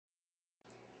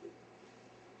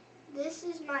This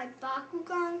is my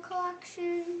Bakugan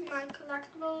collection, my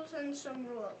collectibles, and some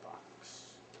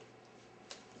Roblox.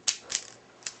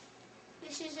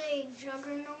 This is a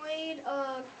Juggernaut,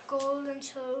 a gold and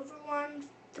silver one,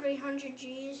 300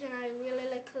 Gs, and I really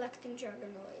like collecting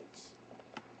Juggernauts.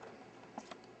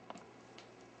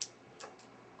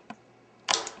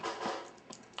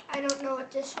 I don't know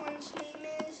what this one's name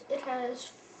is. It has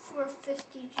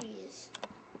 450 Gs.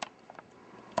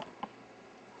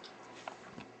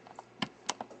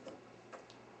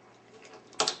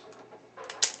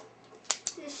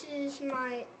 This is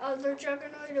my other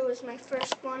Juggernaut. It was my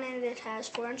first one and it has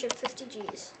 450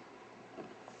 Gs.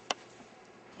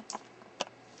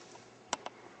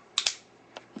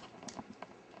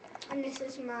 And this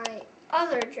is my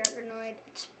other Juggernaut.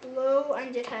 It's blue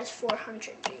and it has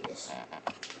 400 Gs.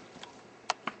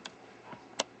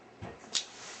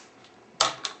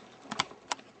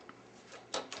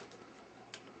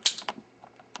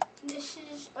 This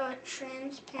is a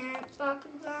transparent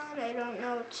Bakugan. I don't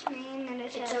know its name, and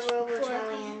it's has a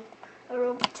Robo-Battalion. A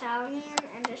Robo-Battalion,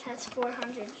 and it has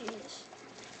 400 Gs.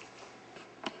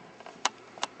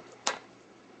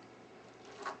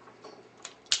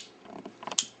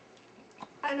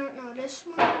 I don't know this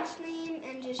one's name,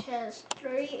 and it has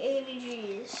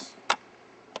 380 Gs.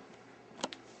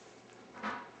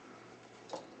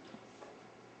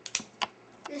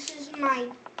 This is my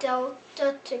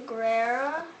Delta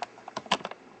Tigrera.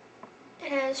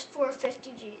 It has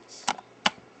 450 Gs.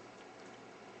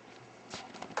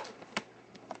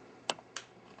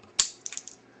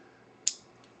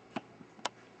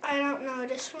 I don't know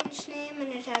this one's name,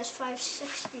 and it has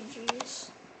 560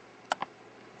 Gs.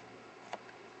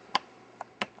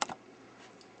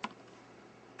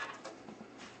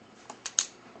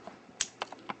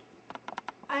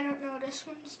 I don't know this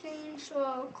one's name, so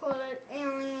I'll call it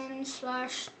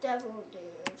Alien/Devil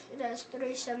Dude. It has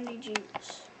 370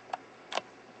 Gs.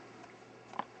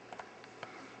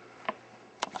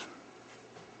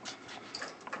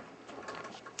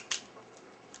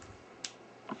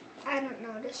 I don't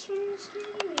know this one's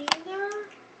name either.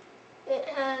 It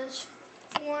has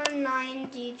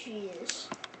 490 Gs.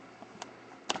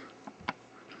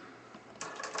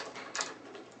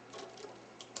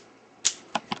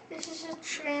 This is a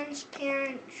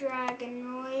transparent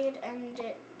Dragonoid and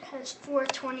it has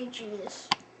 420 Gs.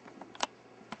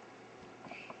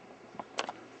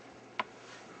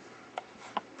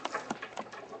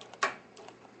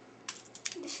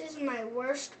 This is my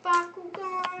worst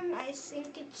Bakugan. I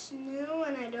think it's new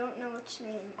and I don't know its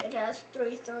name. It has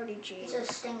 330 Gs. It's a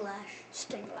Stinglash.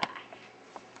 Stinglash.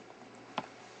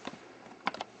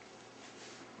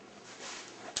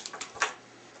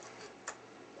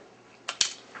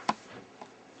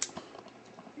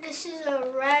 This is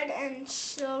a red and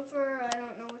silver, I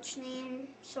don't know its name,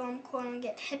 so I'm calling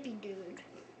it Hippie Dude.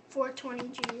 420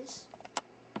 Gs.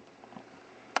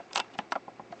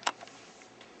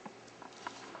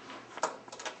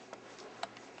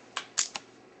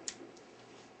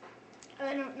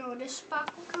 I don't know this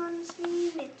Bakugan's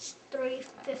name, it's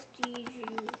 350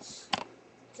 Gs.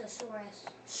 It's a Saurus.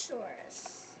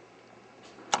 Saurus.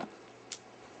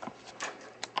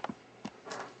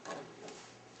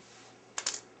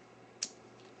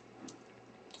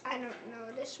 I don't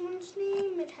know this one's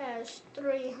name. It has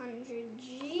 300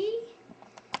 G.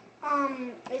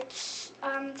 I'm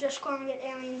just calling it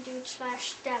Alien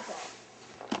Dude/Devil.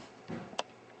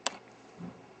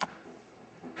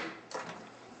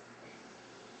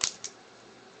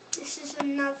 This is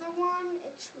another one.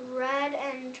 It's red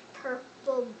and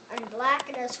purple and black.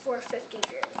 It has 450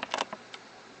 G.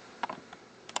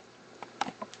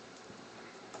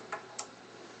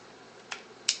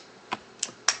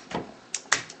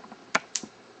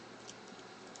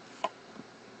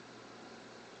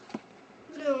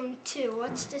 Pt.2.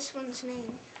 What's this one's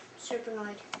name?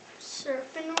 Serpenoid.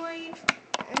 Serpenoid,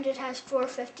 and it has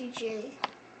 450 G.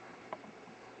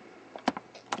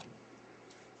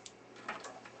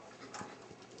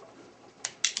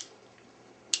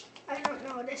 I don't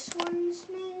know this one's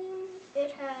name.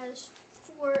 It has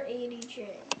 480 G.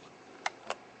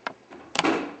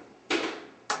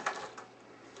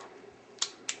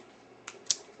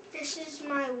 This is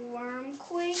my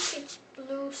Wormquake. It's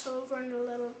blue, silver, and a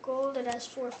little gold. It has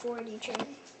 440 G.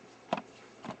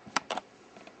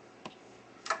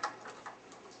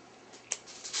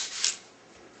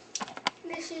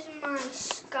 This is my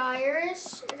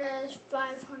Skyrus. It has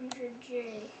 500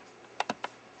 G.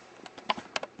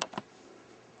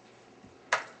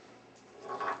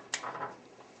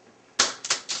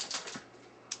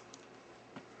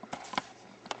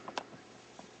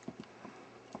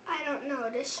 I don't know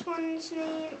this one's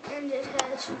name, and it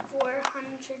has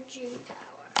 400 G power.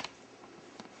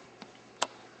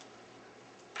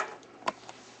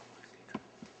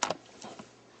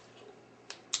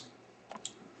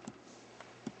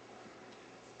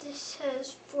 This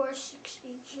has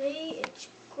 460 G, it's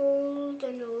gold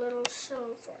and a little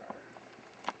silver.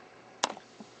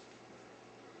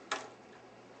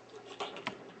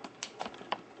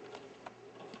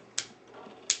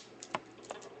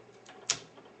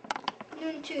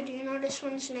 Pt.2, do you know this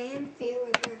one's name? Fear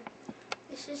Ripper.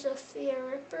 This is a Fear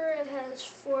Ripper. It has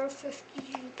 450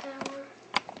 G power.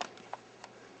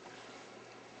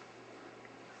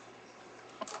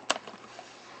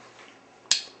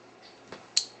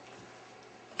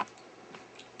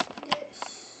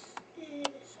 This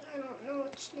is, I don't know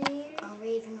its name. A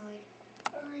Ravenoid.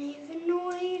 A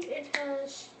Ravenoid. It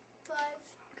has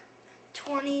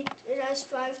 520. It has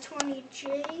 520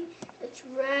 G. It's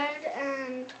red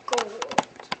and gold.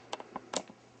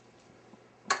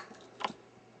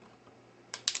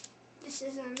 This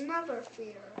is another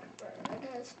Fear Ripper. It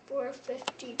has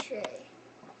 450 G.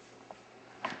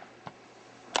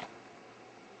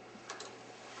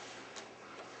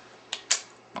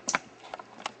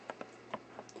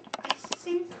 I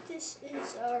think this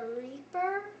is a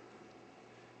Reaper,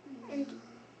 and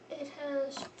it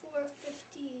has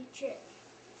 450 G.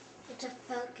 It's a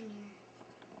Falconer.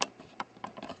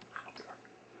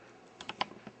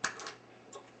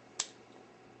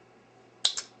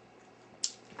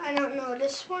 I don't know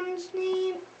this one's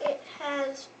name. It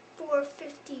has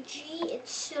 450 G.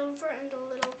 It's silver and a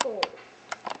little gold.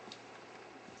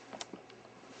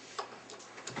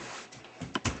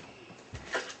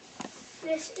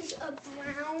 This is a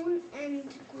brown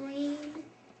and green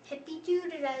hippie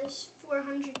dude. It has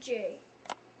 400 G.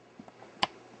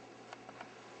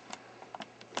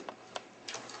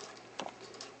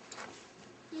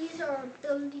 These are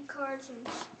ability cards and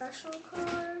special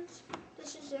cards.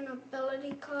 This is an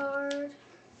ability card,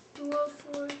 dual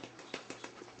force.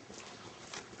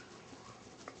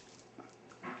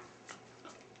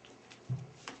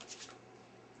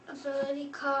 Ability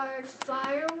card,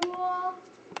 firewall.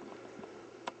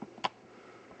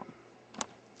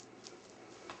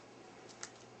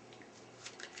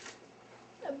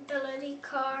 Ability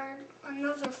card,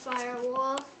 another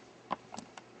firewall.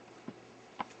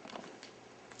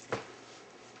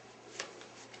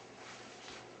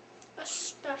 A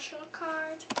special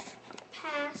card,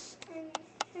 pass and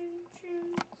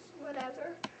entrance,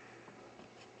 whatever.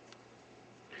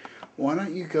 Why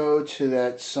don't you go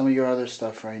to some of your other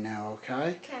stuff right now,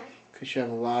 okay? Okay. Because you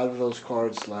have a lot of those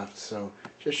cards left, so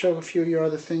just show a few of your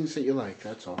other things that you like,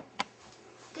 that's all.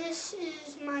 This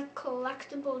is my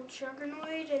collectible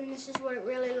Juggernaut, and this is what it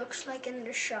really looks like in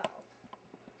the show.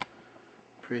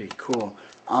 Pretty cool.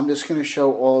 I'm just going to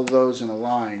show all of those in a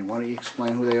line. Why don't you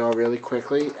explain who they are really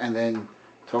quickly, and then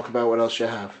talk about what else you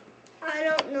have. I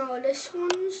don't know this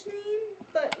one's name,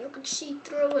 but you can see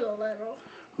through it a little.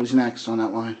 Who's next on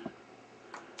that line?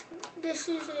 This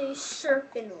is a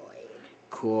Serpenoid.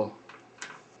 Cool.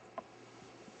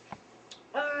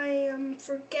 I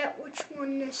forget which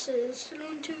one this is.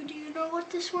 Pt.2, do you know what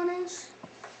this one is?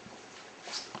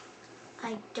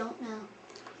 I don't know.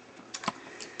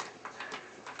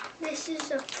 This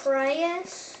is a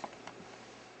Prius,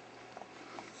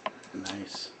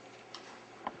 Nice.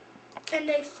 and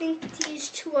I think these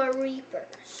two are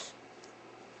Reapers.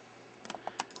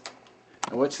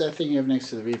 Now what's that thing you have next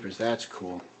to the Reapers? That's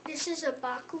cool. This is a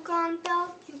Bakugan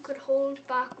belt. You could hold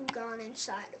Bakugan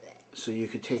inside of it. So you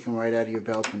could take them right out of your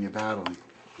belt when you're battling.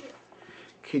 Yeah.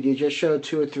 Could you just show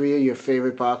 2 or 3 of your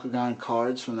favorite Bakugan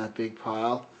cards from that big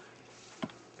pile?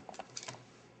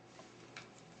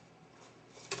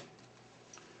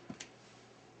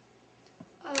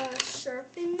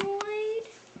 Serpenoid,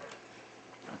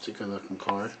 That's a good looking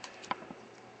card.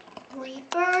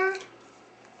 Reaper,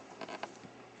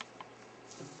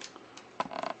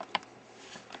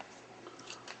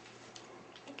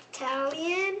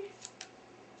 Italian,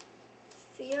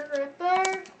 Fear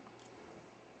Ripper,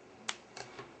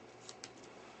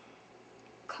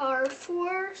 Card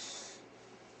Force,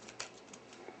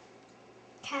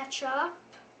 Catch Up,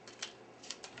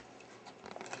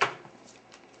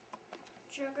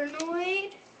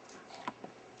 Juggernaut,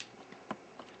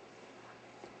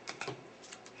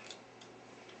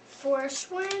 Force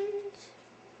Wind.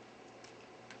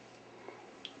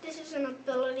 This is an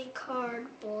ability card,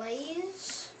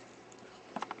 Blaze.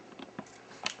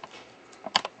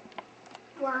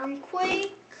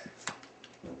 Wormquake.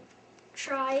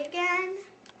 Try Again.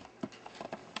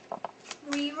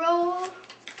 Reroll.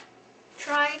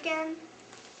 Try Again.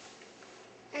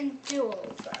 And Do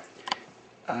Over.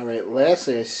 All right,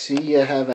 lastly, I see you have